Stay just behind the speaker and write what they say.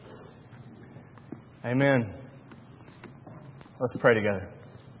Amen. Let's pray together.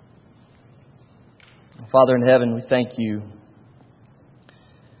 Father in heaven, we thank You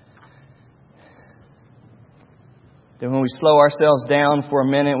that when we slow ourselves down for a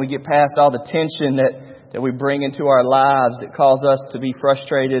minute, we get past all the tension that we bring into our lives that cause us to be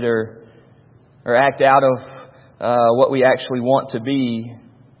frustrated or act out of what we actually want to be.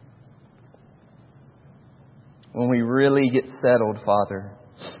 When we really get settled, Father,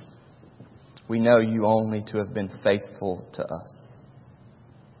 we know You only to have been faithful to us.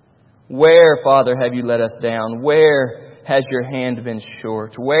 Where, Father, have You let us down? Where has Your hand been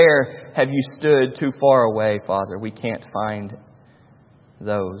short? Where have You stood too far away, Father? We can't find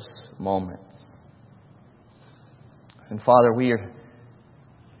those moments. And Father, we are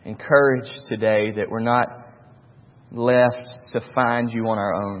encouraged today that we're not left to find You on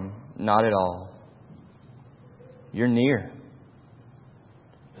our own. Not at all. You're near.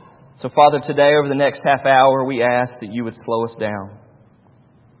 So, Father, today over the next half hour, we ask that You would slow us down.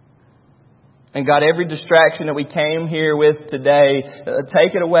 And God, every distraction that we came here with today,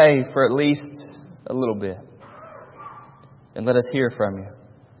 take it away for at least a little bit. And let us hear from You.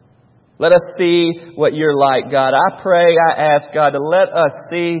 Let us see what You're like, God. I pray, I ask, God, to let us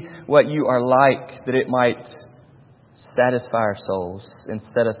see what You are like, that it might satisfy our souls and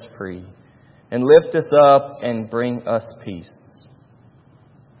set us free and lift us up and bring us peace.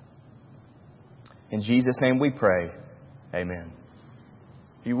 In Jesus' name we pray. Amen.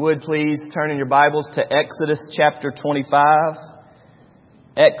 If you would please turn in your Bibles to Exodus chapter 25.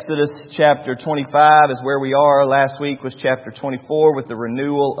 Exodus chapter 25 is where we are. Last week was chapter 24 with the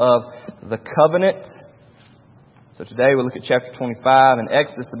renewal of the covenant. So today we'll look at chapter 25, and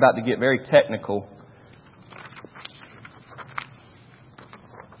Exodus is about to get very technical.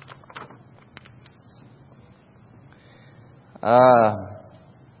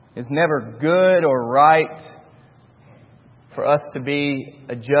 It's never good or right for us to be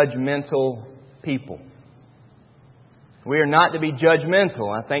a judgmental people. We are not to be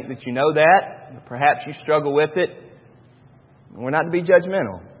judgmental. I think that you know that. Perhaps you struggle with it. We're not to be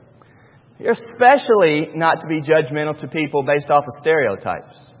judgmental. You're especially not to be judgmental to people based off of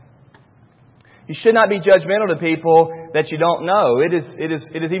stereotypes. You should not be judgmental to people that you don't know. It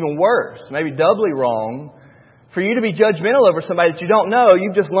is even worse, maybe doubly wrong, for you to be judgmental over somebody that you don't know.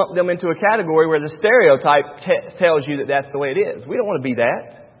 You've just lumped them into a category where the stereotype tells you that that's the way it is. We don't want to be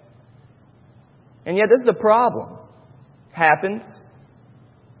that. And yet this is the problem. It happens.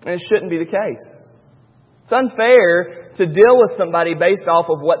 And it shouldn't be the case. It's unfair to deal with somebody based off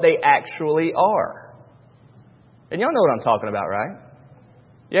of what they actually are. And y'all know what I'm talking about, right?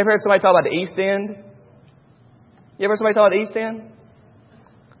 You ever heard somebody talk about the East End? You ever heard somebody talk about the East End?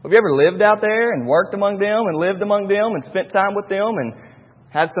 Have you ever lived out there and worked among them and lived among them and spent time with them and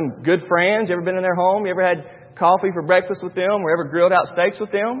had some good friends? You ever been in their home? You ever had coffee for breakfast with them or ever grilled out steaks with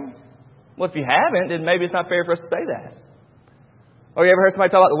them? Well, if you haven't, then maybe it's not fair for us to say that. Or you ever heard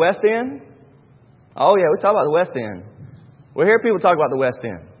somebody talk about the West End? Oh, yeah, we talk about the West End. We hear people talk about the West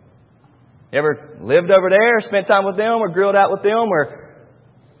End. You ever lived over there, spent time with them, or grilled out with them, or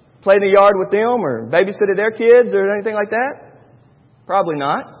played in the yard with them, or babysitted their kids, or anything like that? Probably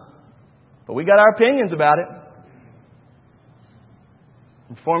not. But we got our opinions about it.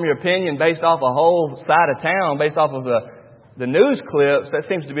 You form your opinion based off a whole side of town, based off of the news clips. That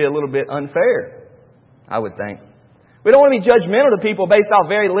seems to be a little bit unfair, I would think. We don't want to be judgmental to people based off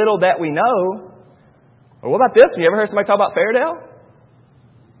very little that we know. Or what about this? You ever heard somebody talk about Fairdale?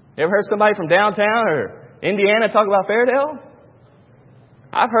 You ever heard somebody from downtown or Indiana talk about Fairdale?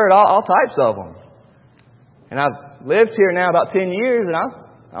 I've heard all types of them. And I've lived here now about 10 years, and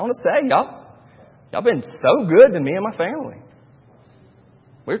I want to say, y'all been so good to me and my family.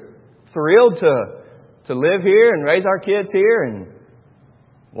 We're thrilled to live here and raise our kids here and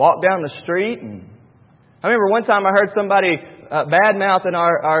walk down the street. And I remember one time I heard somebody bad-mouthing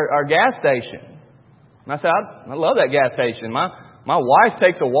our gas station. And I said, I love that gas station. My wife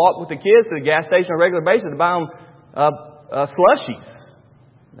takes a walk with the kids to the gas station on a regular basis to buy them slushies.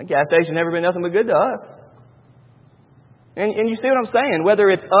 The gas station never been nothing but good to us. And you see what I'm saying? Whether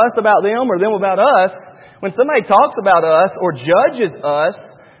it's us about them or them about us, when somebody talks about us or judges us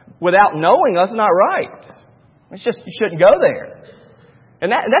without knowing us, it's not right. It's just, you shouldn't go there. And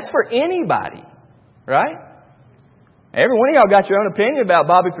that's for anybody, right? Every one of y'all got your own opinion about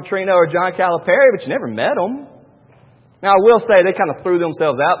Bobby Petrino or John Calipari, but you never met them. Now, I will say they kind of threw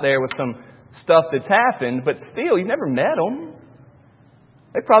themselves out there with some stuff that's happened, but still, you've never met them.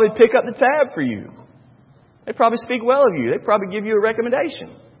 They probably pick up the tab for you. They probably speak well of you. They probably give you a recommendation.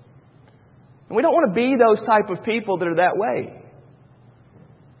 And we don't want to be those type of people that are that way.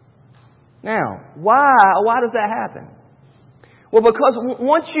 Now, why does that happen? Well, because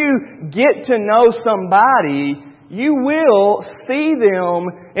once you get to know somebody, you will see them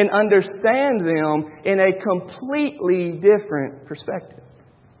and understand them in a completely different perspective.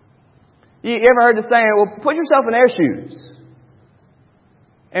 You ever heard the saying, well, put yourself in their shoes.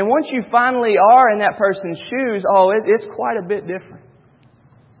 And once you finally are in that person's shoes, it's quite a bit different.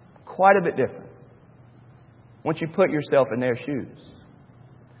 Quite a bit different. Once you put yourself in their shoes.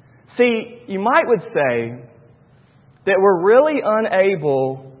 See, you would say that we're really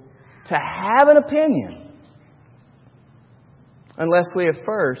unable to have an opinion unless we have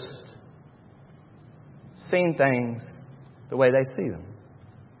first seen things the way they see them.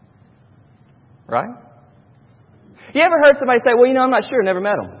 Right? You ever heard somebody say, well, I'm not sure, never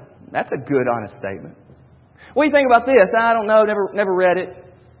met them. That's a good, honest statement. What do you think about this? I don't know, never read it.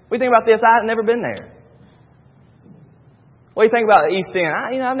 What do you think about this? I've never been there. What do you think about the East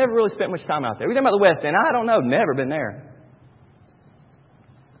End? I've never really spent much time out there. What do you think about the West End? I don't know, never been there.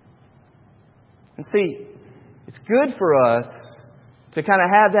 And see, it's good for us to kind of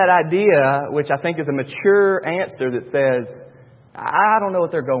have that idea, which I think is a mature answer that says, I don't know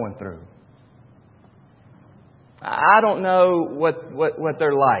what they're going through. I don't know what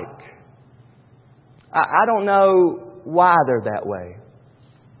they're like. I don't know why they're that way.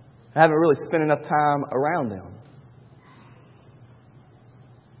 I haven't really spent enough time around them.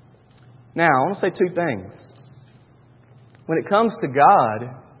 Now, I want to say two things. When it comes to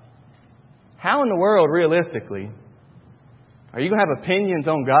God, how in the world, realistically, are you going to have opinions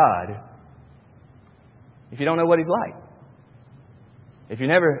on God if you don't know what He's like? If you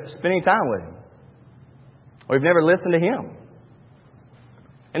never spent any time with Him? Or you've never listened to Him?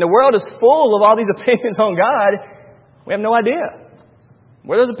 And the world is full of all these opinions on God. We have no idea.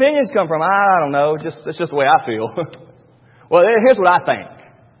 Where those opinions come from, I don't know. It's just the way I feel. Well, here's what I think.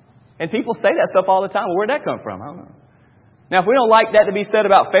 And people say that stuff all the time. Well, where'd that come from? I don't know. Now, if we don't like that to be said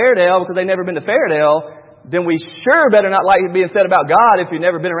about Fairdale because they've never been to Fairdale, then we sure better not like it being said about God if you've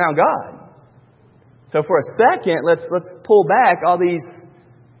never been around God. So for a second, let's pull back all these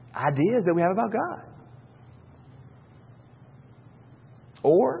ideas that we have about God.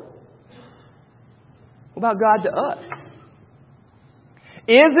 Or, what about God to us?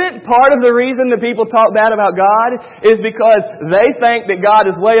 Is it part of the reason that people talk bad about God is because they think that God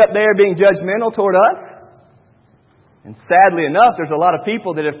is way up there being judgmental toward us? And sadly enough, there's a lot of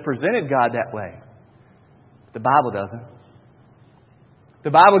people that have presented God that way. The Bible doesn't.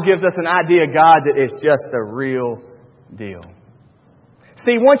 The Bible gives us an idea of God that is just the real deal.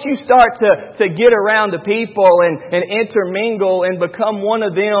 See, once you start to get around the people and intermingle and become one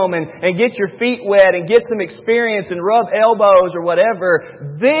of them and get your feet wet and get some experience and rub elbows or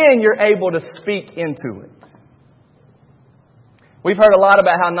whatever, then you're able to speak into it. We've heard a lot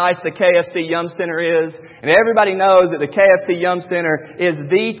about how nice the KFC Yum Center is, and everybody knows that the KFC Yum Center is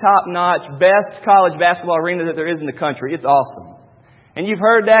the top-notch, best college basketball arena that there is in the country. It's awesome. And you've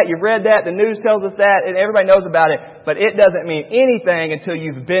heard that, you've read that, the news tells us that, and everybody knows about it. But it doesn't mean anything until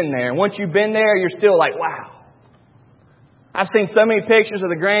you've been there. And once you've been there, you're still like, wow. I've seen so many pictures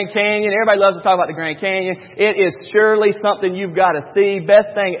of the Grand Canyon. Everybody loves to talk about the Grand Canyon. It is surely something you've got to see.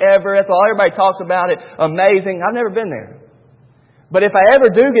 Best thing ever. That's all everybody talks about it. Amazing. I've never been there. But if I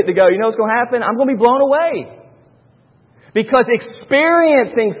ever do get to go, you know what's going to happen? I'm going to be blown away. Because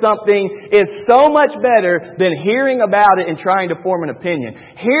experiencing something is so much better than hearing about it and trying to form an opinion.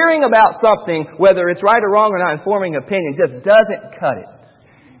 Hearing about something, whether it's right or wrong or not, and forming an opinion just doesn't cut it.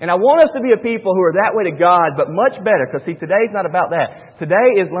 And I want us to be a people who are that way to God, but much better. Because see, today's not about that.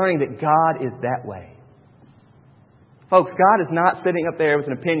 Today is learning that God is that way. Folks, God is not sitting up there with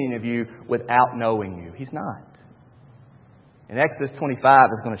an opinion of you without knowing you. He's not. And Exodus 25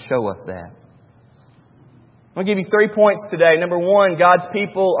 is going to show us that. I'm going to give you 3 points today. Number 1, God's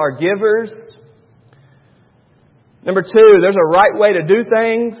people are givers. Number 2, there's a right way to do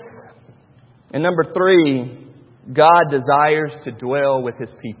things. And number 3, God desires to dwell with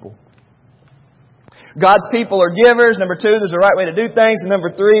His people. God's people are givers. Number 2, there's a right way to do things. And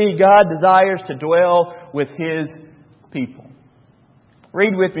number 3, God desires to dwell with His people.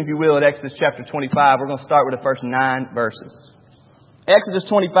 Read with me, if you will, at Exodus chapter 25. We're going to start with the first 9 verses. Exodus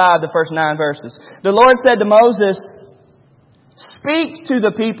 25, the first 9 verses. The Lord said to Moses, "Speak to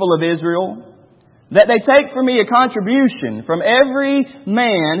the people of Israel, that they take for me a contribution. From every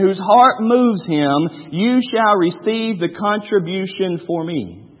man whose heart moves him, you shall receive the contribution for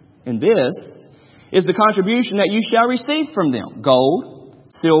me. And this is the contribution that you shall receive from them: gold,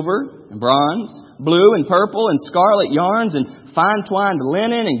 silver and bronze, blue and purple and scarlet yarns, and fine twined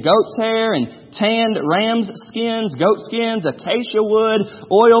linen and goat's hair and tanned ram's skins, goat skins, acacia wood,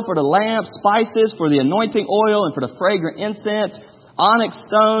 oil for the lamp, spices for the anointing oil and for the fragrant incense, onyx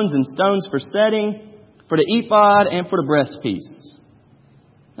stones and stones for setting, for the ephod and for the breastpiece.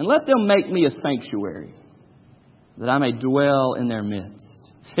 And let them make me a sanctuary, that I may dwell in their midst.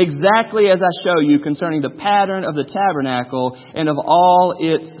 Exactly as I show you concerning the pattern of the tabernacle and of all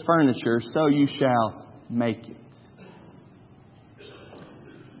its furniture, so you shall make it.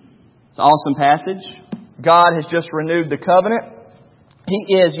 It's an awesome passage. God has just renewed the covenant.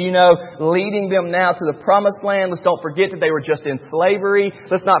 He is, leading them now to the promised land. Let's don't forget that they were just in slavery.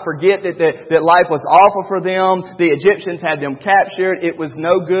 Let's not forget that life was awful for them. The Egyptians had them captured. It was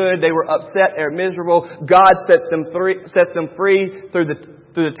no good. They were upset. They were miserable. God sets them free through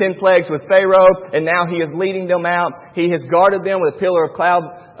the 10 plagues with Pharaoh, and now He is leading them out. He has guarded them with a pillar of cloud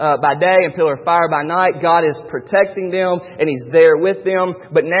by day and pillar of fire by night. God is protecting them, and He's there with them.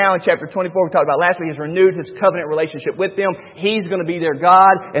 But now in chapter 24, we talked about last week, He's renewed His covenant relationship with them. He's going to be their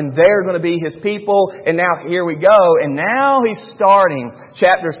God, and they're going to be His people. And now here we go. And now He's starting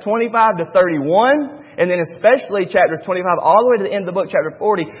chapters 25 to 31. And then especially chapters 25 all the way to the end of the book, chapter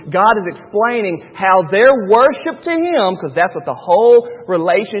 40, God is explaining how their worship to Him, because that's what the whole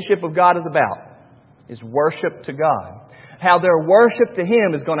relationship of God is about, is worship to God. How their worship to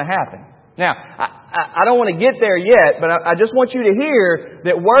Him is going to happen. Now, I don't want to get there yet, but I just want you to hear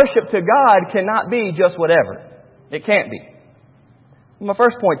that worship to God cannot be just whatever. It can't be. My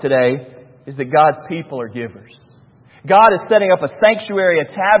first point today is that God's people are givers. God is setting up a sanctuary, a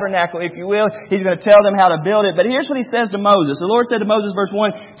tabernacle, if you will. He's going to tell them how to build it. But here's what He says to Moses. The Lord said to Moses, verse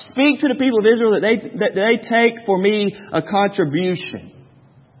 1, "Speak to the people of Israel that they take for me a contribution."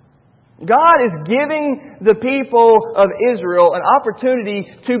 God is giving the people of Israel an opportunity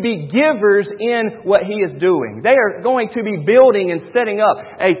to be givers in what He is doing. They are going to be building and setting up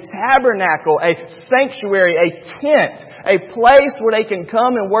a tabernacle, a sanctuary, a tent, a place where they can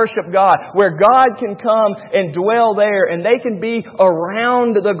come and worship God, where God can come and dwell there, and they can be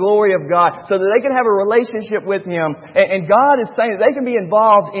around the glory of God so that they can have a relationship with Him. And God is saying that they can be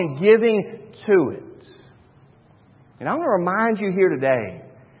involved in giving to it. And I want to remind you here today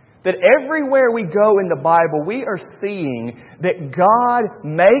that everywhere we go in the Bible, we are seeing that God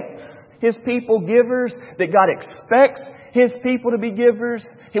makes His people givers, that God expects His people to be givers.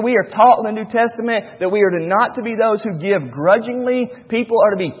 We are taught in the New Testament that we are not to be those who give grudgingly. People are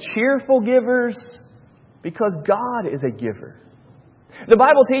to be cheerful givers because God is a giver. The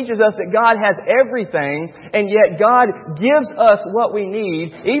Bible teaches us that God has everything, and yet God gives us what we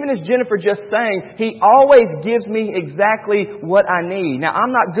need. Even as Jennifer just sang, He always gives me exactly what I need. Now,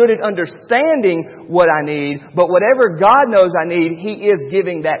 I'm not good at understanding what I need, but whatever God knows I need, He is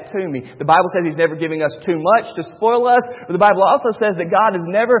giving that to me. The Bible says He's never giving us too much to spoil us, but the Bible also says that God is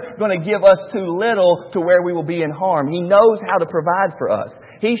never going to give us too little to where we will be in harm. He knows how to provide for us.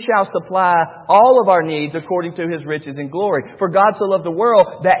 He shall supply all of our needs according to His riches and glory. For God so loved the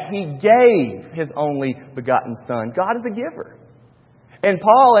world that He gave His only begotten Son. God is a giver. And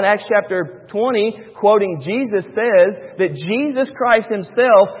Paul in Acts chapter 20, quoting Jesus, says that Jesus Christ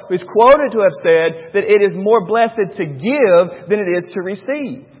Himself is quoted to have said that it is more blessed to give than it is to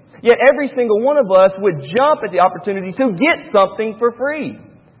receive. Yet every single one of us would jump at the opportunity to get something for free.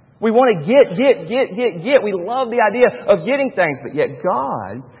 We want to get. We love the idea of getting things, but yet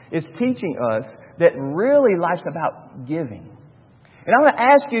God is teaching us that really life's about giving. And I want to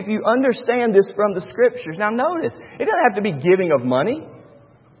ask you if you understand this from the Scriptures. Now notice, it doesn't have to be giving of money.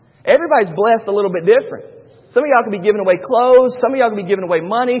 Everybody's blessed a little bit different. Some of y'all can be giving away clothes. Some of y'all can be giving away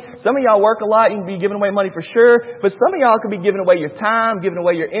money. Some of y'all work a lot. You can be giving away money for sure. But some of y'all can be giving away your time, giving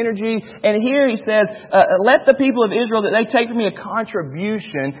away your energy. And here he says, let the people of Israel, that they take from me a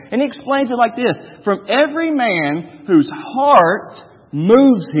contribution. And he explains it like this. From every man whose heart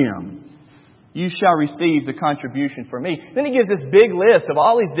moves him, you shall receive the contribution from me. Then he gives this big list of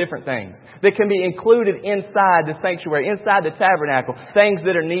all these different things that can be included inside the sanctuary, inside the tabernacle, things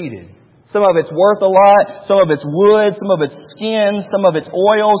that are needed. Some of it's worth a lot, some of it's wood, some of it's skins, some of it's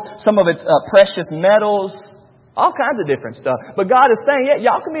oils, some of it's precious metals, all kinds of different stuff. But God is saying, yeah,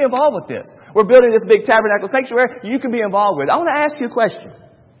 y'all can be involved with this. We're building this big tabernacle sanctuary, you can be involved with it. I want to ask you a question.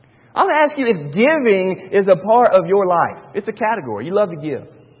 I want to ask you if giving is a part of your life. It's a category. You love to give.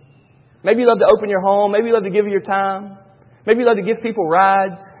 Maybe you love to open your home. Maybe you love to give your time. Maybe you love to give people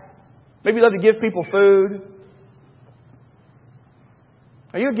rides. Maybe you love to give people food.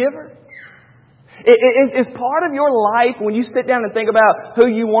 Are you a giver? Is part of your life when you sit down and think about who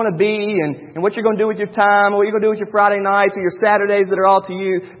you want to be and what you're going to do with your time, or what you're going to do with your Friday nights or your Saturdays that are all to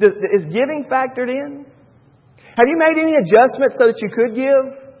you, is giving factored in? Have you made any adjustments so that you could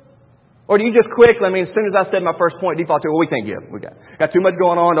give? Or do you just quickly, as soon as I said my first point, default to, well, we can't give. We got too much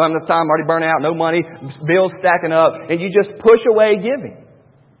going on, don't have enough time, already burnt out, no money, bills stacking up, and you just push away giving.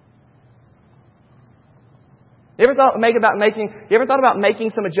 You ever thought about making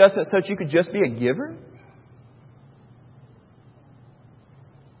some adjustments so that you could just be a giver?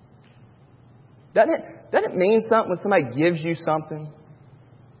 Doesn't it mean something when somebody gives you something?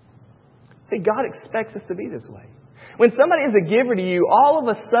 See, God expects us to be this way. When somebody is a giver to you, all of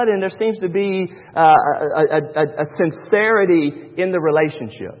a sudden there seems to be a sincerity in the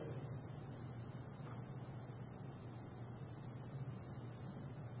relationship.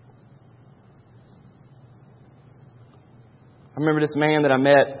 I remember this man that I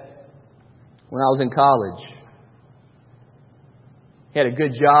met when I was in college. He had a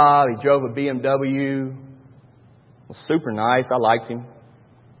good job. He drove a BMW. Was super nice. I liked him.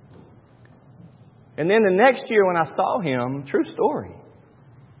 And then the next year when I saw him, true story,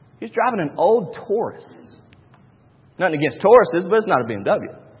 he was driving an old Taurus. Nothing against Tauruses, but it's not a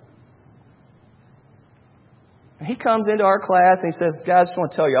BMW. And he comes into our class and he says, guys, I just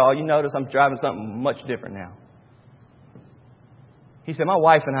want to tell y'all, you notice I'm driving something much different now. He said, my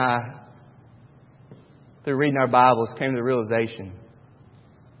wife and I, through reading our Bibles, came to the realization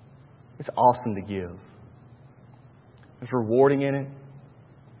it's awesome to give. There's rewarding in it.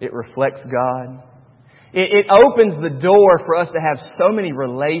 It reflects God. It opens the door for us to have so many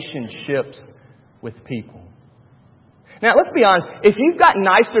relationships with people. Now, let's be honest. If you've got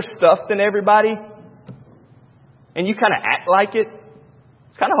nicer stuff than everybody, and you kind of act like it,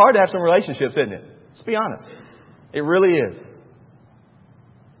 it's kind of hard to have some relationships, isn't it? Let's be honest. It really is.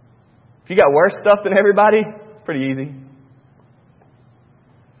 If you got worse stuff than everybody, it's pretty easy.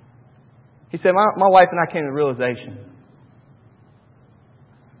 He said, my wife and I came to the realization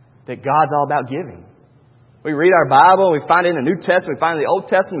that God's all about giving. We read our Bible, we find it in the New Testament, we find it in the Old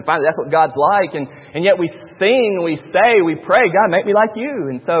Testament, we find that's what God's like. And yet we sing, we say, we pray, God, make me like you.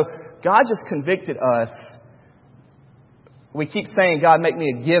 And so God just convicted us. We keep saying, God, make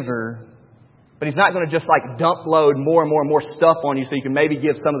me a giver. But He's not going to just like dump load more and more and more stuff on you so you can maybe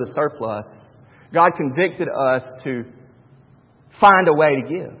give some of the surplus. God convicted us to find a way to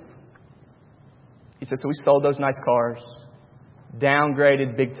give. He said, so we sold those nice cars,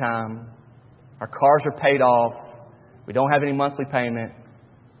 downgraded big time. Our cars are paid off. We don't have any monthly payment.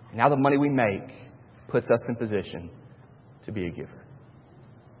 And now the money we make puts us in position to be a giver.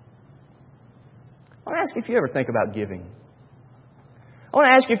 I want to ask you if you ever think about giving. I want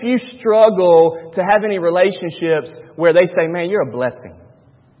to ask you if you struggle to have any relationships where they say, man, you're a blessing.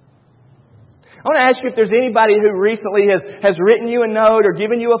 I want to ask you if there's anybody who recently has written you a note or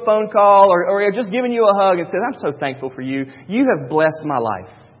given you a phone call or just given you a hug and said, I'm so thankful for you. You have blessed my life.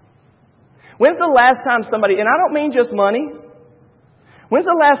 When's the last time somebody, and I don't mean just money. When's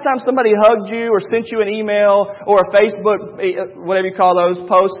the last time somebody hugged you or sent you an email or a Facebook, whatever you call those,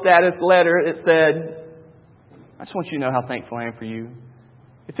 post status letter that said, I just want you to know how thankful I am for you.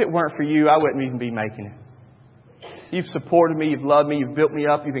 If it weren't for you, I wouldn't even be making it. You've supported me, you've loved me, you've built me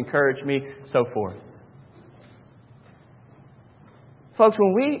up, you've encouraged me, so forth. Folks,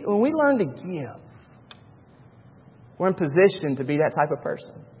 when we learn to give, we're in position to be that type of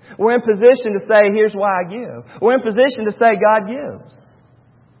person. We're in position to say, here's why I give. We're in position to say, God gives.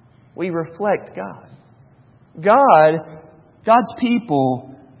 We reflect God. God's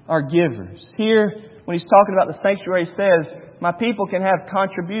people are givers. Here, when He's talking about the sanctuary, He says, my people can have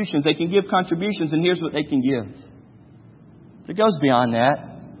contributions. They can give contributions, and here's what they can give. It goes beyond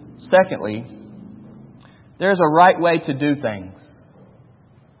that. Secondly, there's a right way to do things.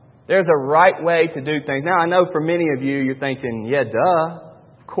 There's a right way to do things. Now, I know for many of you, you're thinking, yeah, duh.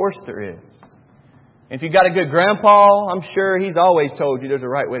 Of course there is. And if you've got a good grandpa, I'm sure he's always told you there's a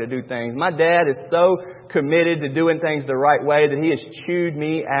right way to do things. My dad is so committed to doing things the right way that he has chewed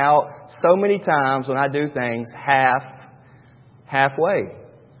me out so many times when I do things halfway.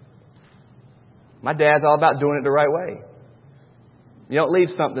 My dad's all about doing it the right way. You don't leave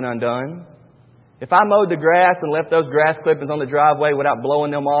something undone. If I mowed the grass and left those grass clippings on the driveway without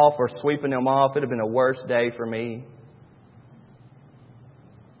blowing them off or sweeping them off, it would have been a worse day for me.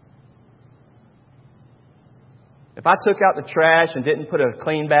 If I took out the trash and didn't put a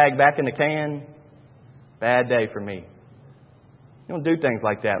clean bag back in the can, bad day for me. You don't do things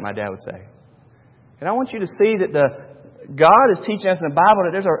like that, my dad would say. And I want you to see that God is teaching us in the Bible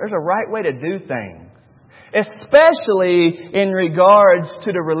that there's a right way to do things, especially in regards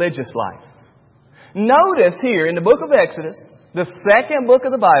to the religious life. Notice here in the book of Exodus, the second book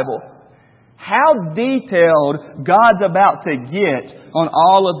of the Bible, how detailed God's about to get on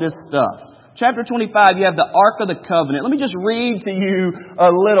all of this stuff. Chapter 25, you have the Ark of the Covenant. Let me just read to you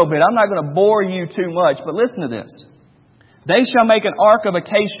a little bit. I'm not going to bore you too much, but listen to this. They shall make an ark of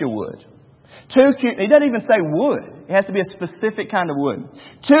acacia wood. It doesn't even say wood. It has to be a specific kind of wood.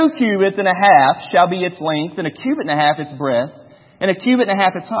 2 cubits and a half shall be its length, and 1.5 cubits its breadth, and 1.5 cubits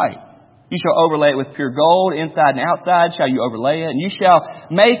its height. You shall overlay it with pure gold, inside and outside shall you overlay it, and you shall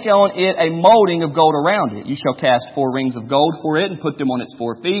make on it a molding of gold around it. You shall cast 4 rings of gold for it, and put them on its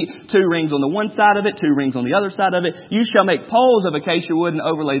 4 feet, 2 rings on the one side of it, 2 rings on the other side of it. You shall make poles of acacia wood, and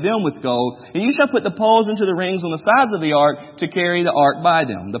overlay them with gold. And you shall put the poles into the rings on the sides of the ark, to carry the ark by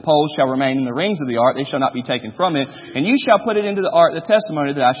them. The poles shall remain in the rings of the ark, they shall not be taken from it. And you shall put it into the ark, the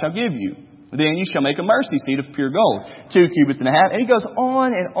testimony that I shall give you. Then you shall make a mercy seat of pure gold, 2 cubits and a half. And he goes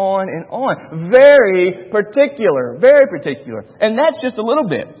on and on and on. Very particular. Very particular. And that's just a little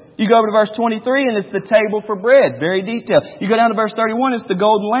bit. You go over to verse 23 and it's the table for bread. Very detailed. You go down to verse 31, it's the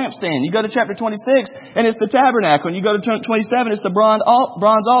golden lampstand. You go to chapter 26 and it's the tabernacle. And you go to 27, it's the bronze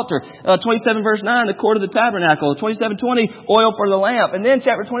altar. 27 verse 9, the court of the tabernacle. 27:20, oil for the lamp. And then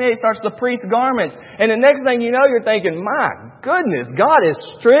chapter 28 starts the priest's garments. And the next thing you know, you're thinking, my goodness, God is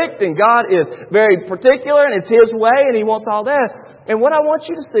strict and God is very particular and it's His way and He wants all that. And what I want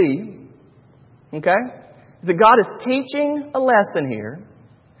you to see, okay, is that God is teaching a lesson here.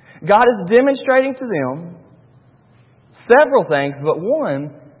 God is demonstrating to them several things, but one,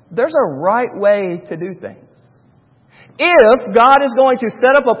 there's a right way to do things. If God is going to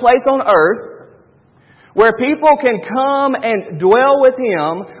set up a place on earth where people can come and dwell with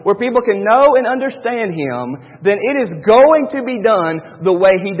Him, where people can know and understand Him, then it is going to be done the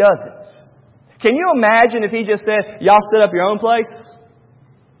way He does it. Can you imagine if He just said, y'all set up your own place?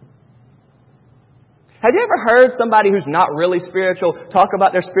 Have you ever heard somebody who's not really spiritual talk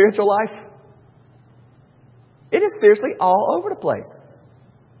about their spiritual life? It is seriously all over the place.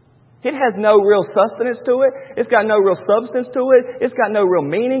 It has no real sustenance to it. It's got no real substance to it. It's got no real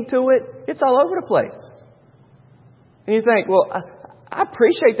meaning to it. It's all over the place. And you think, well, I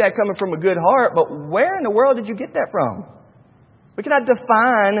appreciate that coming from a good heart, but where in the world did you get that from? We cannot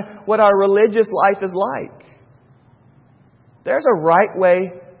define what our religious life is like. There's a right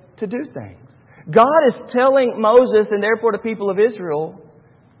way to do things. God is telling Moses and therefore the people of Israel,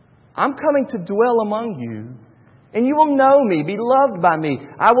 I'm coming to dwell among you, and you will know me, be loved by me.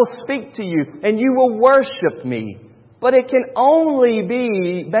 I will speak to you, and you will worship me. But it can only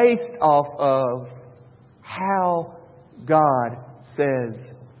be based off of how God says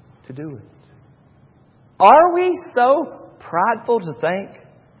to do it. Are we so prideful to think,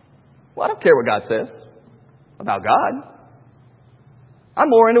 well, I don't care what God says about God. I'm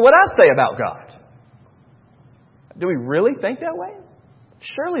more into what I say about God. Do we really think that way?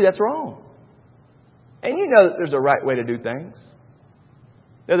 Surely that's wrong. And you know that there's a right way to do things.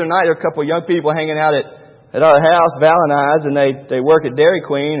 The other night, there were a couple of young people hanging out at our house, Val and I's, and they work at Dairy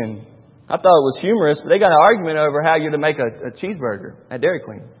Queen. And I thought it was humorous, but they got an argument over how you're to make a cheeseburger at Dairy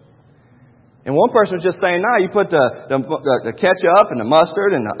Queen. And one person was just saying, no, you put the ketchup and the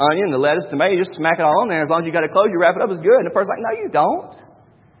mustard and the onion and the lettuce, tomato, you just smack it all on there. As long as you got it closed, you wrap it up, it's good. And the person's like, no, you don't.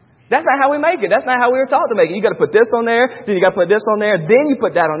 That's not how we make it. That's not how we were taught to make it. You got to put this on there, then you got to put this on there, then you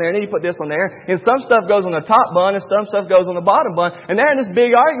put that on there, and then you put this on there. And some stuff goes on the top bun, and some stuff goes on the bottom bun. And they're in this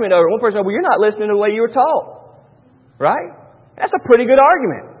big argument over it. One person said, well, you're not listening to the way you were taught. Right? That's a pretty good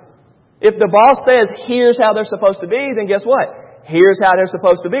argument. If the boss says, here's how they're supposed to be, then guess what? Here's how they're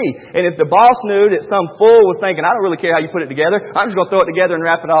supposed to be. And if the boss knew that some fool was thinking, I don't really care how you put it together, I'm just going to throw it together and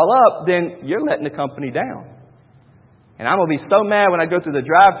wrap it all up, then you're letting the company down. And I'm going to be so mad when I go through the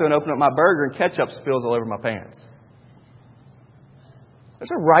drive-thru and open up my burger and ketchup spills all over my pants.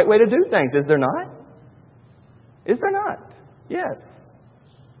 There's a right way to do things, is there not? Is there not? Yes.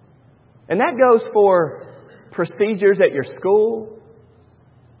 And that goes for procedures at your school.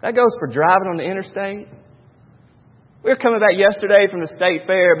 That goes for driving on the interstate. We were coming back yesterday from the state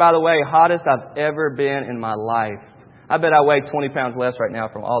fair. By the way, hottest I've ever been in my life. I bet I weigh 20 pounds less right now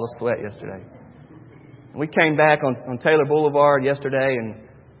from all the sweat yesterday. We came back on Taylor Boulevard yesterday, and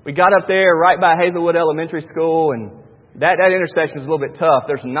we got up there right by Hazelwood Elementary School, and that intersection is a little bit tough.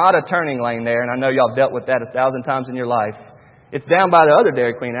 There's not a turning lane there, and I know y'all dealt with that 1,000 times in your life. It's down by the other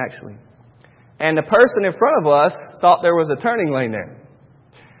Dairy Queen, actually. And the person in front of us thought there was a turning lane there.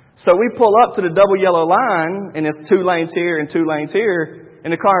 So we pull up to the double yellow line, and it's 2 lanes here and 2 lanes here,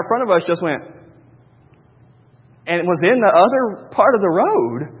 and the car in front of us just went, and it was in the other part of the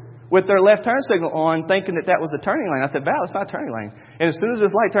road with their left turn signal on, thinking that was a turning lane. I said, Val, it's not a turning lane. And as soon as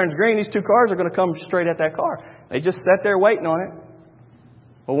this light turns green, these two cars are going to come straight at that car. They just sat there waiting on it.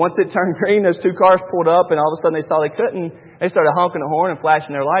 But once it turned green, those two cars pulled up, and all of a sudden they saw they couldn't. They started honking the horn and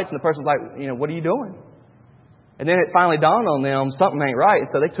flashing their lights, and the person was like, what are you doing? And then it finally dawned on them, something ain't right.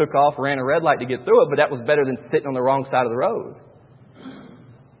 So they took off, ran a red light to get through it, but that was better than sitting on the wrong side of the road.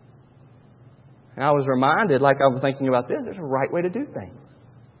 And I was reminded, like I was thinking about this, there's a right way to do things.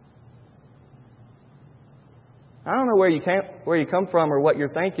 I don't know where you come from or what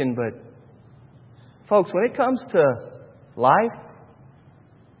you're thinking, but folks, when it comes to life,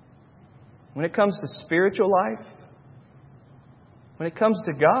 when it comes to spiritual life, when it comes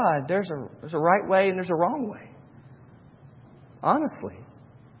to God, there's a right way and there's a wrong way. Honestly.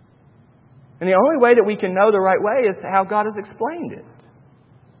 And the only way that we can know the right way is how God has explained it.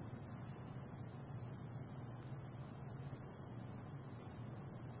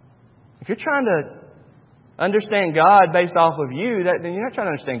 If you're trying to understand God based off of you, then you're not trying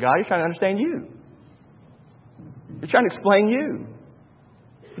to understand God, you're trying to understand you. You're trying to explain you.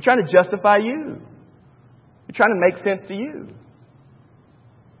 You're trying to justify you. You're trying to make sense to you.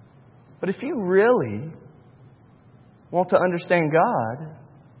 But if you really want to understand God,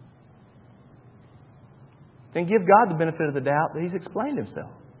 then give God the benefit of the doubt that He's explained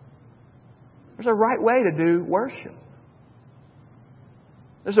Himself. There's a right way to do worship.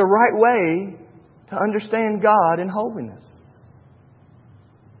 There's a right way to understand God in holiness.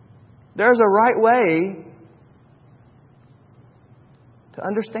 There's a right way to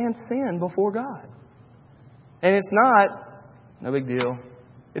understand sin before God. And it's not, no big deal.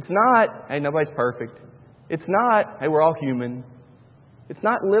 It's not, hey, nobody's perfect. It's not, hey, we're all human. It's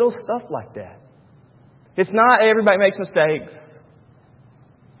not little stuff like that. It's not, hey, everybody makes mistakes.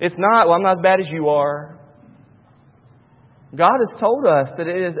 It's not, well, I'm not as bad as you are. God has told us that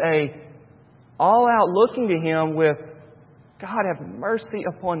it is a all-out looking to Him with, God, have mercy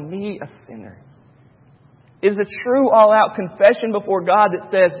upon me, a sinner. It is a true all-out confession before God that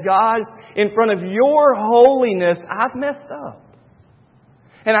says, God, in front of Your holiness, I've messed up.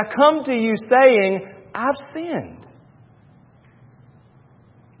 And I come to You saying, I've sinned.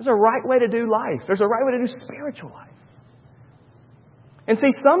 There's a right way to do life. There's a right way to do spiritual life. And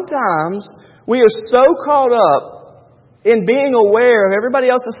see, sometimes we are so caught up in being aware of everybody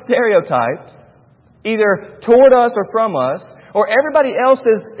else's stereotypes, either toward us or from us, or everybody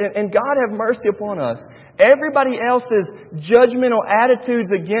else's, and God have mercy upon us, everybody else's judgmental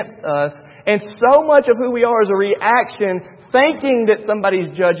attitudes against us, and so much of who we are is a reaction, thinking that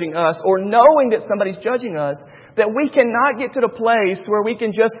somebody's judging us or knowing that somebody's judging us, that we cannot get to the place where we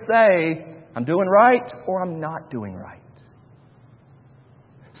can just say, I'm doing right or I'm not doing right.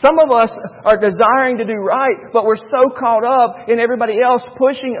 Some of us are desiring to do right, but we're so caught up in everybody else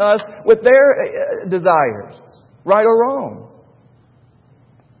pushing us with their desires, right or wrong.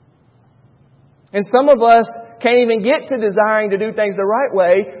 And some of us can't even get to desiring to do things the right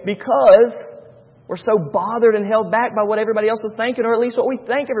way because we're so bothered and held back by what everybody else is thinking, or at least what we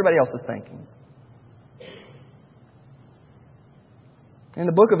think everybody else is thinking. In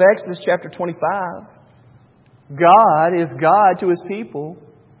the book of Exodus, chapter 25, God is God to His people.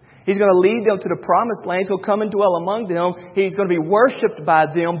 He's going to lead them to the promised land. He'll come and dwell among them. He's going to be worshipped by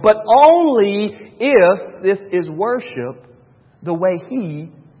them, but only if this is worship the way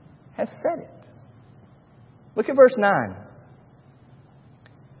He has said it. Look at verse 9.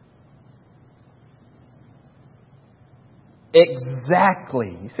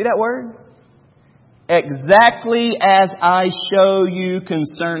 Exactly. You see that word? Exactly as I show you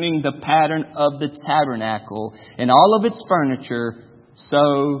concerning the pattern of the tabernacle and all of its furniture,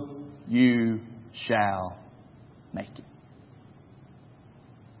 so you shall make it.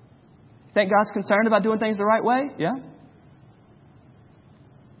 You think God's concerned about doing things the right way? Yeah.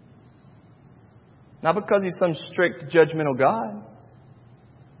 Not because He's some strict judgmental God,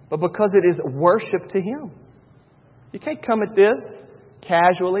 but because it is worship to Him. You can't come at this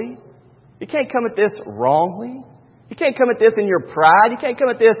casually. You can't come at this wrongly. You can't come at this in your pride. You can't come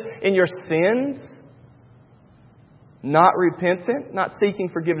at this in your sins. Not repentant, not seeking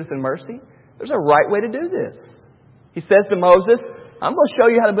forgiveness and mercy. There's a right way to do this. He says to Moses, I'm going to show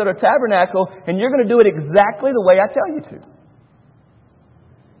you how to build a tabernacle, and you're going to do it exactly the way I tell you to.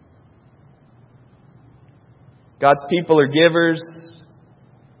 God's people are givers.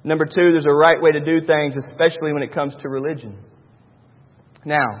 Number 2, there's a right way to do things, especially when it comes to religion.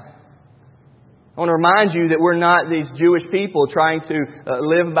 Now, I want to remind you that we're not these Jewish people trying to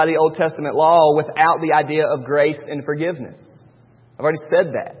live by the Old Testament law without the idea of grace and forgiveness. I've already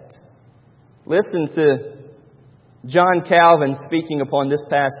said that. Listen to John Calvin, speaking upon this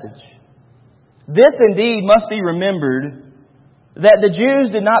passage, "This indeed must be remembered, that the Jews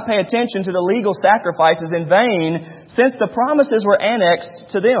did not pay attention to the legal sacrifices in vain, since the promises were annexed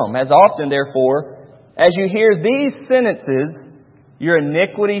to them. As often, therefore, as you hear these sentences, your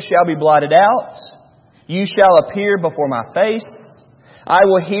iniquity shall be blotted out, you shall appear before my face, I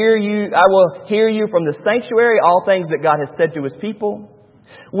will hear you from the sanctuary all things that God has said to His people.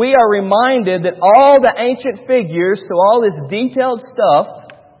 We are reminded that all the ancient figures, so all this detailed stuff,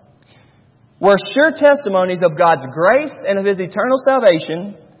 were sure testimonies of God's grace and of His eternal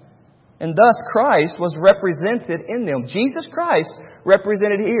salvation, and thus Christ was represented in them." Jesus Christ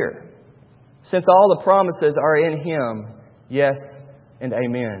represented here, since all the promises are in Him, yes and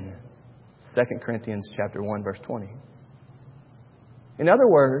amen. 2 Corinthians chapter 1, verse 20. In other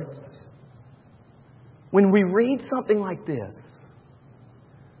words, when we read something like this,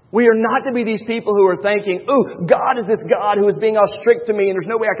 we are not to be these people who are thinking, "Ooh, God is this God who is being all strict to me and there's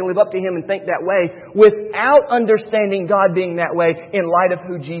no way I can live up to Him and think that way," without understanding God being that way in light of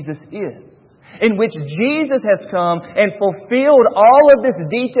who Jesus is. In which Jesus has come and fulfilled all of this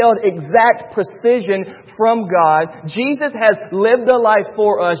detailed, exact precision from God. Jesus has lived a life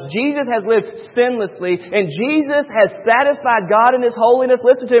for us. Jesus has lived sinlessly. And Jesus has satisfied God in His holiness.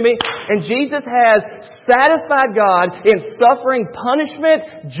 Listen to me. And Jesus has satisfied God in suffering punishment,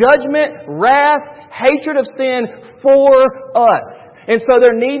 judgment, wrath, hatred of sin for us. And so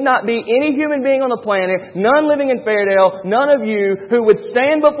there need not be any human being on the planet, none living in Fairdale, none of you, who would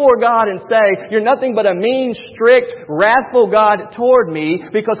stand before God and say, "You're nothing but a mean, strict, wrathful God toward me,"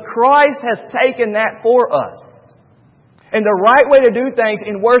 because Christ has taken that for us. And the right way to do things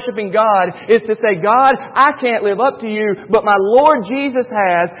in worshiping God is to say, "God, I can't live up to you, but my Lord Jesus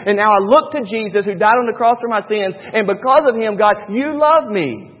has, and now I look to Jesus who died on the cross for my sins, and because of Him, God, you love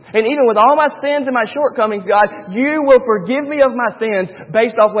me. And even with all my sins and my shortcomings, God, you will forgive me of my sins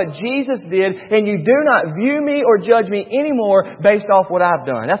based off what Jesus did, and you do not view me or judge me anymore based off what I've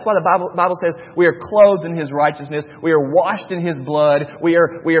done." That's why the Bible says we are clothed in His righteousness, we are washed in His blood, we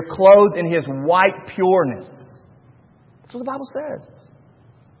are clothed in His white pureness. That's what the Bible says.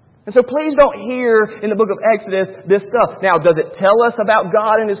 And so please don't hear in the book of Exodus this stuff. Now, does it tell us about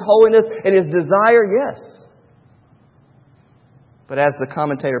God and His holiness and His desire? Yes. But as the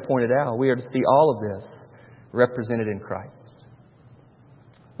commentator pointed out, we are to see all of this represented in Christ.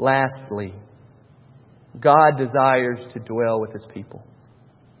 Lastly, God desires to dwell with His people.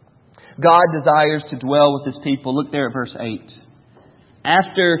 God desires to dwell with His people. Look there at verse 8.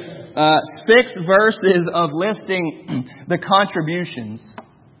 After 6 verses of listing the contributions,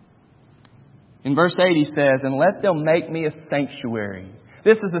 in verse 8 he says, "And let them make me a sanctuary."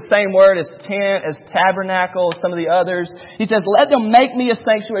 This is the same word as tent, as tabernacle, some of the others. He says, "Let them make me a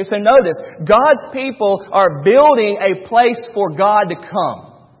sanctuary." So notice, God's people are building a place for God to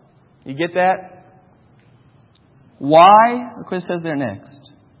come. You get that? Why? Look what it says there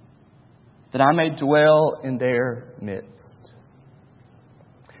next. "That I may dwell in their midst."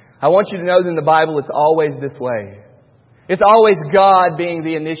 I want you to know that in the Bible it's always this way. It's always God being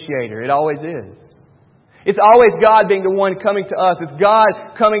the initiator. It always is. It's always God being the one coming to us. It's God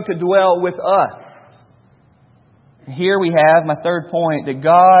coming to dwell with us. Here we have my third point, that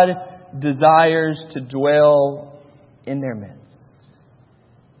God desires to dwell in their midst.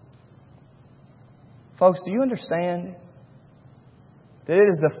 Folks, do you understand that it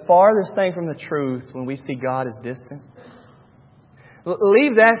is the farthest thing from the truth when we see God as distant?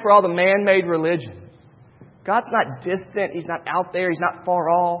 Leave that for all the man-made religions. God's not distant. He's not out there. He's not far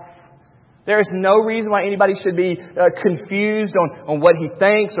off. There is no reason why anybody should be confused on what He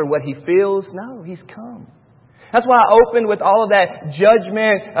thinks or what He feels. No, He's come. That's why I opened with all of that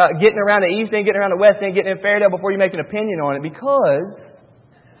judgment, getting around the East End, getting around the West End, getting in Fairdale before you make an opinion on it. Because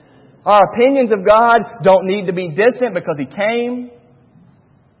our opinions of God don't need to be distant because He came.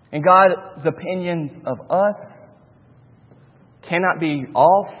 And God's opinions of us cannot be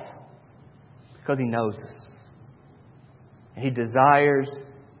off because He knows us. And He desires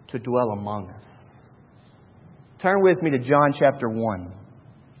to dwell among us. Turn with me to John chapter 1.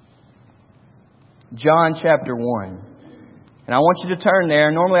 John chapter 1. And I want you to turn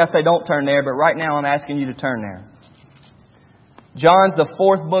there. Normally I say don't turn there, but right now I'm asking you to turn there. John's the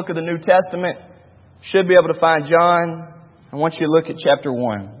 4th book of the New Testament. Should be able to find John. I want you to look at chapter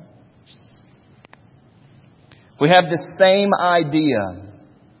 1. We have this same idea.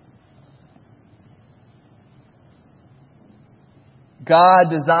 God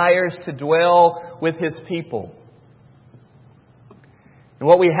desires to dwell with His people. And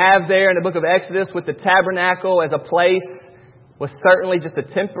what we have there in the book of Exodus with the tabernacle as a place was certainly just a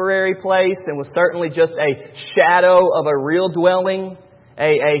temporary place and was certainly just a shadow of a real dwelling.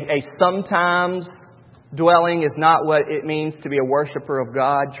 A sometimes dwelling is not what it means to be a worshiper of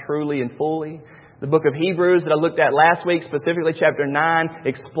God truly and fully. The book of Hebrews that I looked at last week, specifically chapter 9,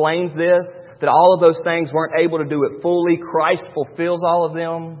 explains this, that all of those things weren't able to do it fully. Christ fulfills all of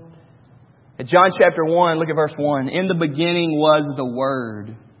them. In John chapter 1, look at verse 1. In the beginning was the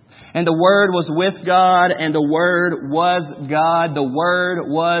Word. And the Word was with God, and the Word was God. The Word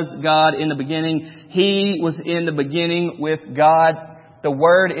was God in the beginning. He was in the beginning with God. The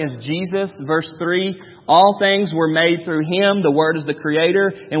Word is Jesus. Verse 3, all things were made through Him. The Word is the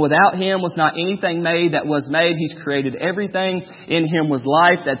Creator. And without Him was not anything made that was made. He's created everything. In Him was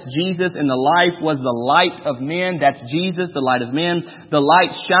life. That's Jesus. And the life was the light of men. That's Jesus, the light of men. The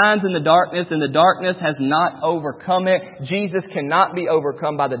light shines in the darkness, and the darkness has not overcome it. Jesus cannot be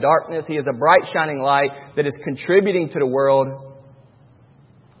overcome by the darkness. He is a bright shining light that is contributing to the world.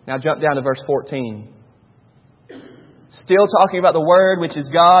 Now jump down to verse 14. Still talking about the Word, which is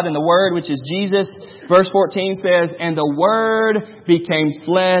God, and the Word, which is Jesus. Verse 14 says, and the Word became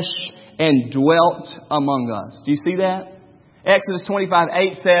flesh and dwelt among us. Do you see that? Exodus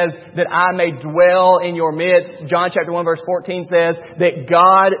 25:8 says that I may dwell in your midst. John chapter 1 verse 14 says that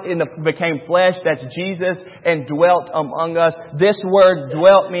God became flesh, that's Jesus, and dwelt among us. This word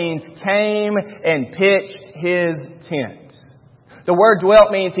dwelt means came and pitched His tent. The word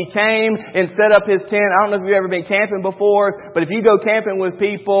dwelt means He came and set up His tent. I don't know if you've ever been camping before, but if you go camping with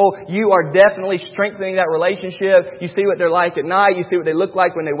people, you are definitely strengthening that relationship. You see what they're like at night. You see what they look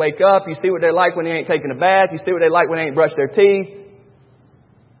like when they wake up. You see what they're like when they ain't taking a bath. You see what they like when they ain't brushed their teeth.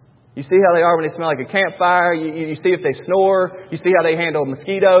 You see how they are when they smell like a campfire. You see if they snore. You see how they handle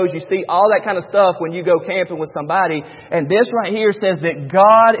mosquitoes. You see all that kind of stuff when you go camping with somebody. And this right here says that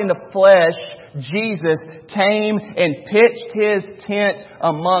God in the flesh, Jesus, came and pitched His tent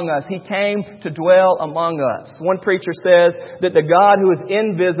among us. He came to dwell among us. One preacher says that the God who is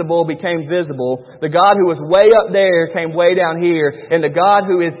invisible became visible. The God who was way up there came way down here. And the God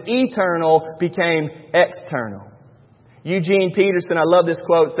who is eternal became external. Eugene Peterson, I love this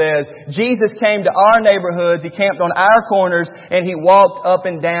quote, says, Jesus came to our neighborhoods, He camped on our corners, and He walked up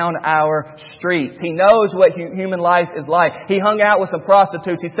and down our streets. He knows what human life is like. He hung out with some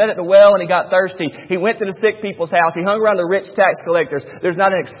prostitutes. He sat at the well and he got thirsty. He went to the sick people's house. He hung around the rich tax collectors. There's not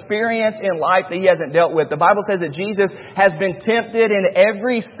an experience in life that He hasn't dealt with. The Bible says that Jesus has been tempted in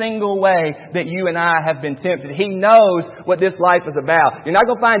every single way that you and I have been tempted. He knows what this life is about. You're not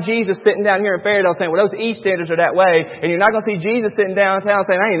going to find Jesus sitting down here in Fairdale saying, well, those Eastenders are that way. And you're not going to see Jesus sitting downtown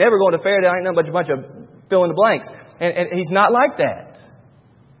saying, I ain't never going to Fairdale. I ain't nothing but a bunch of fill in the blanks. And He's not like that.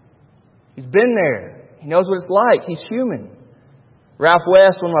 He's been there. He knows what it's like. He's human. Ralph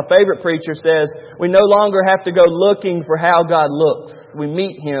West, one of my favorite preachers, says, we no longer have to go looking for how God looks. We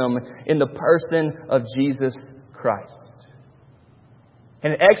meet Him in the person of Jesus Christ.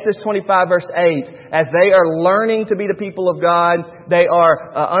 And in Exodus 25 verse 8, as they are learning to be the people of God, they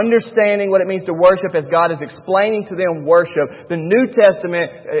are understanding what it means to worship as God is explaining to them worship. The New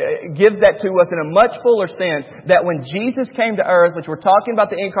Testament gives that to us in a much fuller sense that when Jesus came to earth, which we're talking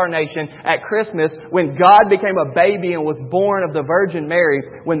about the incarnation at Christmas, when God became a baby and was born of the Virgin Mary,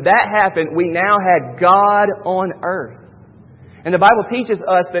 when that happened, we now had God on earth. And the Bible teaches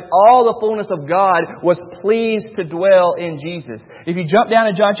us that all the fullness of God was pleased to dwell in Jesus. If you jump down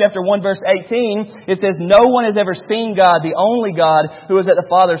to John chapter 1 verse 18, it says, no one has ever seen God, the only God who is at the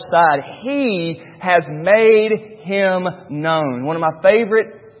Father's side. He has made Him known. One of my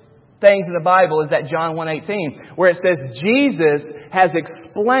favorite things in the Bible is that John 1:18, where it says Jesus has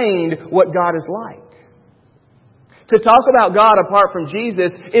explained what God is like. To talk about God apart from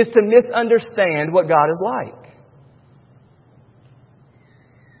Jesus is to misunderstand what God is like.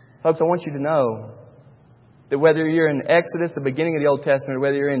 Folks, I want you to know that whether you're in Exodus, the beginning of the Old Testament, or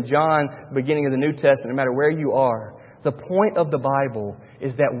whether you're in John, the beginning of the New Testament, no matter where you are, the point of the Bible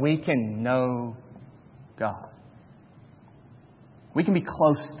is that we can know God. We can be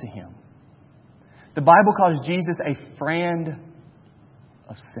close to Him. The Bible calls Jesus a friend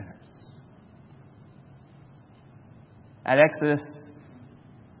of sinners. At Exodus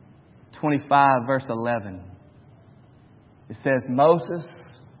 25, verse 11, it says, Moses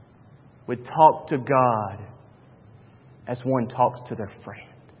would talk to God as one talks to their friend.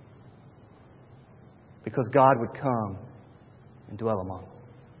 Because God would come and dwell among them.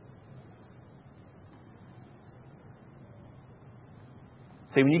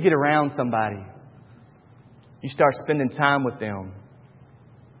 See, when you get around somebody, you start spending time with them,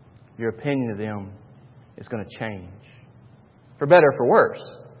 your opinion of them is going to change. For better or for worse,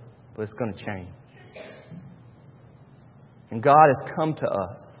 but it's going to change. And God has come to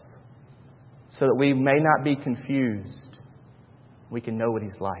us so that we may not be confused. We can know what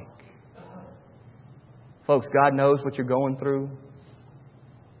He's like. Folks, God knows what you're going through.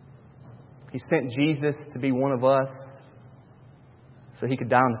 He sent Jesus to be one of us so He could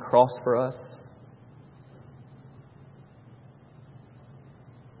die on the cross for us.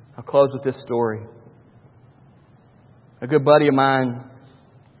 I'll close with this story. A good buddy of mine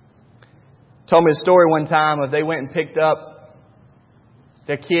told me a story one time of they went and picked up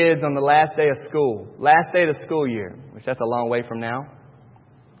their kids on the last day of school. Last day of the school year, which that's a long way from now.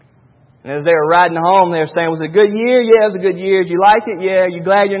 And as they were riding home, they were saying, was it a good year? Yeah, it was a good year. Did you like it? Yeah. You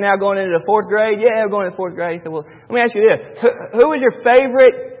glad you're now going into the 4th grade? Yeah, we're going into the 4th grade. He said, well, let me ask you this. Who was your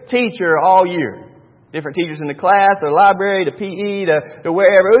favorite teacher all year? Different teachers in the class, the library, the PE, the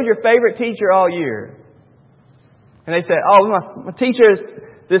wherever. Who was your favorite teacher all year? And they said, oh, my teacher is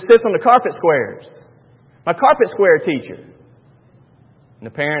this sits on the carpet squares. My carpet square teacher. And the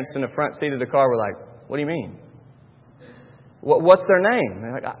parents in the front seat of the car were like, what do you mean? What's their name? And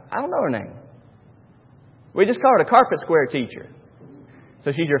they're like, I don't know her name. We just call her the carpet square teacher.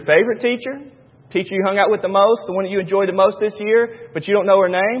 So she's your favorite teacher? Teacher you hung out with the most? The one that you enjoyed the most this year? But you don't know her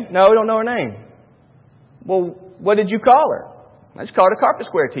name? No, we don't know her name. Well, what did you call her? I just called her the carpet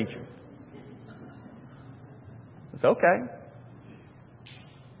square teacher. It's okay.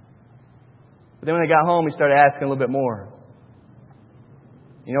 But then when they got home, he started asking a little bit more.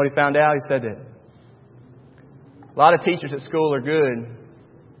 You know what he found out? He said that a lot of teachers at school are good.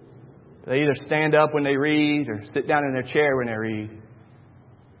 They either stand up when they read or sit down in their chair when they read.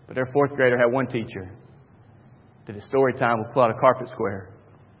 But their 4th grader had one teacher that at story time would pull out a carpet square.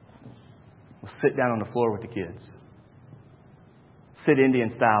 Would sit down on the floor with the kids. Sit Indian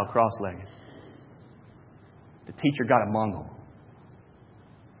style, cross-legged. The teacher got among them.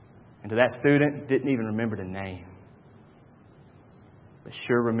 And to that student, didn't even remember the name. But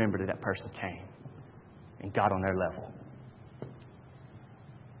sure remembered that person came and got on their level.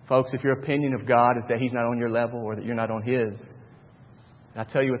 Folks, if your opinion of God is that He's not on your level or that you're not on His, and I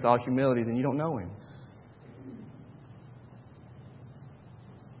tell you with all humility, then you don't know Him.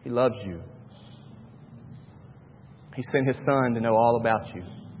 He loves you. He sent His Son to know all about you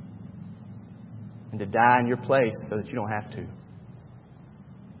and to die in your place so that you don't have to.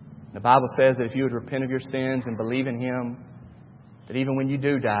 The Bible says that if you would repent of your sins and believe in Him, that even when you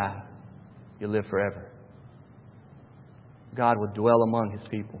do die, you'll live forever. God will dwell among His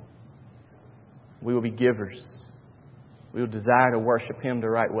people. We will be givers. We will desire to worship Him the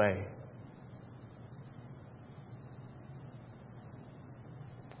right way.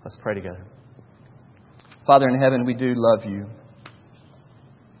 Let's pray together. Father in heaven, we do love You.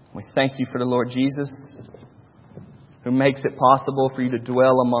 We thank You for the Lord Jesus, who makes it possible for You to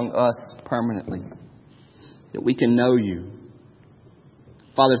dwell among us permanently, that we can know You.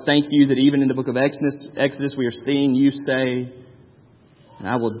 Father, thank You that even in the book of Exodus we are seeing You say, and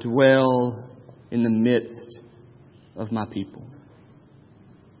I will dwell in the midst of My people.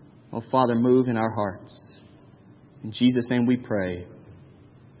 Oh, Father, move in our hearts. In Jesus' name we pray.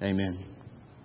 Amen.